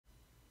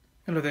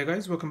Hello there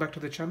guys, welcome back to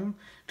the channel.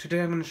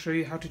 Today I'm going to show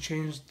you how to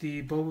change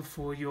the bulb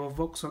for your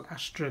Vauxhall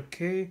Astra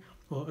K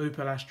or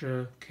Opel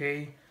Astra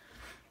K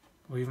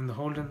or even the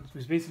Holden. So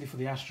it's basically for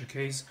the Astra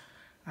Ks.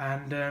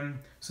 And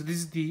so this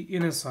is the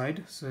inner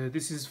side. So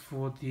this is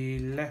for the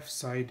left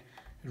side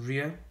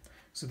rear.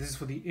 So this is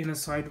for the inner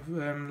side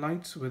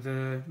light where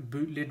the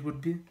boot lid would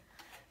be.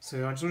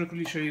 So I just want to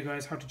quickly show you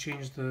guys how to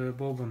change the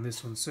bulb on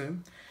this one. So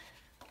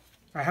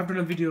I have done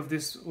a video of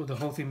this or the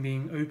whole thing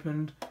being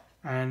opened.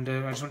 And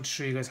I just want to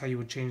show you guys how you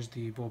would change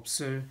the bulb.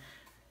 So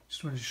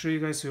just want to show you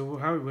guys, so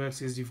how it works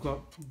is you've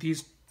got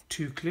these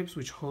two clips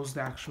which holds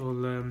the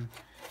actual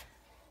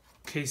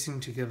casing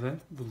together,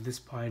 with this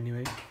part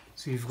anyway.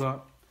 So you've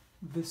got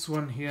this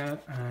one here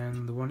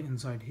and the one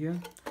inside here.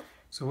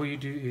 So what you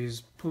do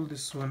is pull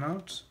this one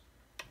out,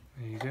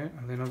 there you go,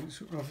 and then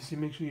obviously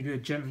make sure you do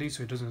it gently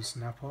so it doesn't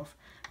snap off,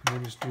 and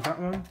then just do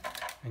that one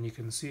and you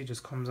can see it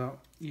just comes out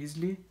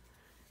easily.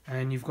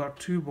 And you've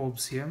got two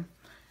bulbs here,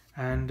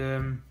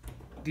 and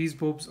these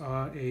bulbs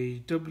are a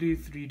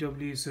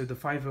W3W, so the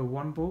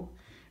 501 bulb,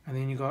 and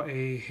then you got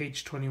a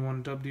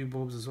H21W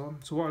bulbs as well.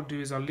 So what I'll do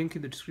is I'll link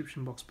in the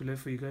description box below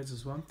for you guys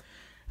as well.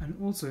 And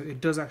also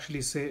it does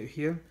actually say it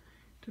here,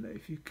 I don't know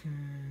if you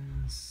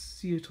can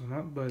see it or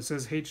not, but it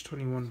says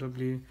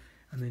H21W,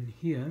 and then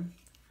here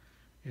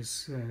it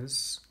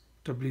says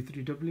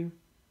W3W.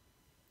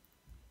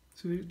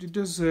 So it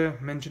does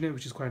mention it,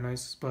 which is quite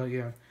nice, but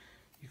yeah,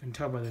 you can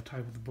tell by the type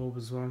of the bulb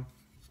as well.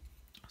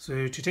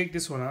 So to take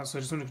this one out, so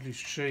I just wanted to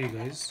show you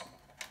guys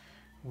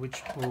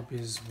which bulb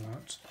is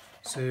what.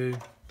 So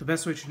the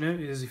best way to know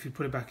is if you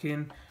put it back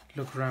in,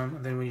 look around,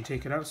 and then when you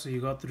take it out, so you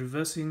got the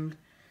reversing,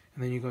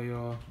 and then you got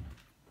your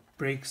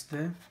brakes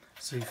there.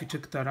 So if you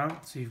took that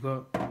out, so you've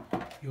got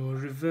your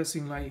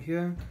reversing light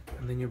here,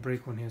 and then your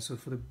brake one here. So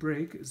for the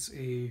brake, it's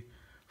a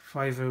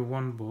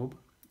 501 bulb.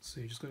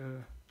 So you just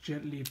gotta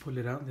gently pull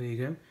it out. There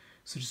you go.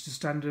 So just a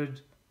standard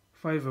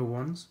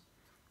 501s,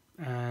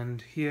 and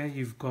here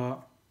you've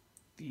got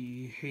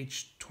the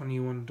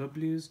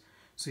H21Ws.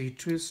 So you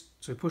twist,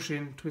 so push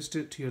in, twist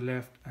it to your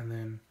left, and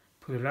then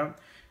pull it out.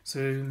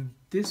 So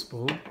this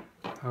bulb,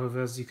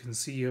 however, as you can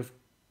see,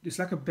 it's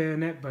like a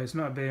bayonet, but it's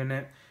not a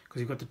bayonet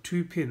because you've got the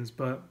two pins.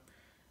 But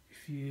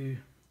if you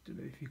don't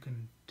know if you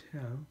can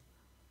tell,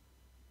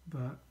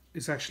 but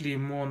it's actually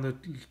more on the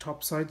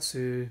top side. So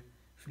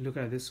if you look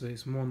at it this way,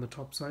 it's more on the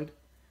top side.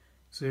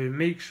 So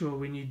make sure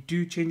when you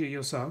do change it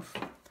yourself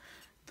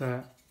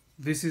that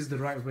this is the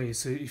right way.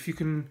 So if you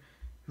can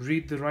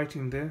read the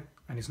writing there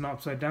and it's not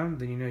upside down,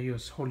 then you know you're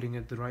holding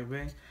it the right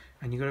way.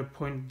 And you got to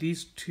point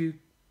these two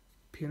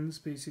pins,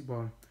 basically,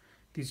 well,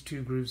 these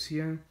two grooves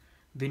here,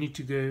 they need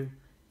to go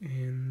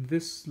in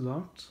this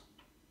slot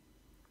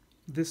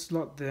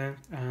there,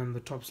 and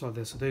the top slot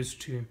there. So those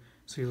two,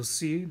 so you'll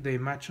see they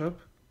match up.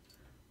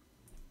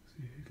 So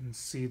you can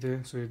see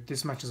there, so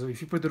this matches up.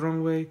 If you put it the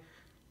wrong way,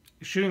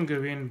 it shouldn't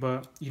go in,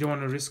 but you don't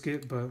want to risk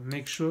it. But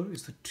make sure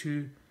it's the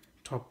two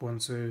top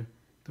ones, so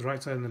the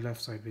right side and the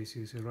left side,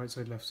 basically. So right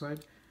side, left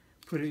side,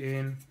 put it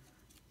in,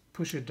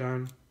 push it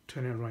down,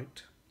 turn it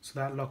right. So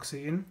that locks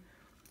it in.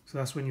 So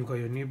that's when you've got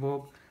your new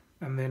bulb.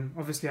 And then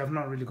obviously I've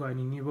not really got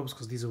any new bulbs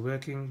because these are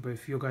working, but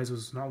if your guys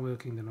was not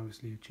working, then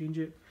obviously you change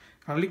it.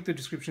 I'll link the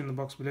description in the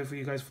box below for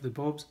you guys for the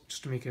bulbs,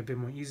 just to make it a bit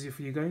more easier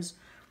for you guys.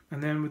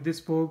 And then with this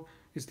bulb,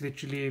 it's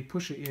literally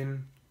push it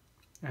in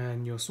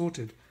and you're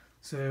sorted.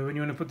 So when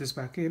you want to put this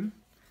back in,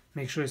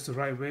 make sure it's the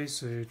right way.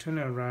 So turn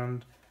it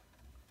around,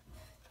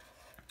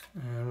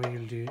 and what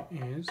you'll do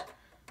is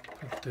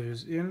put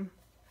those in.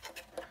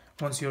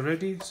 Once you're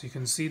ready, so you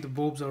can see the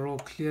bulbs are all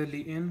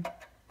clearly in.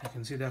 You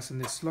can see that's in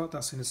this slot,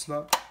 that's in the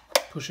slot.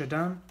 Push it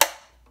down,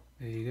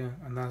 there you go,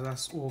 and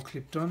that's all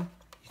clipped on.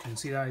 You can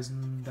see that is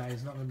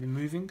not going to be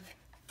moving,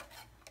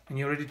 and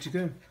you're ready to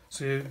go.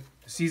 So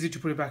it's easy to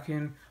put it back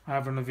in. I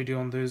have run a video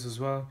on those as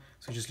well,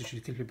 so just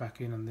literally clip it back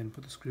in and then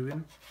put the screw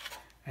in,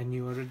 and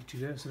you are ready to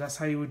go. So that's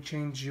how you would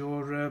change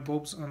your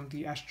bulbs on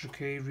the Astra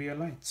K rear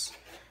lights.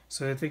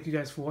 So thank you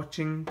guys for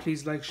watching.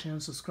 Please like, share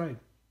and subscribe.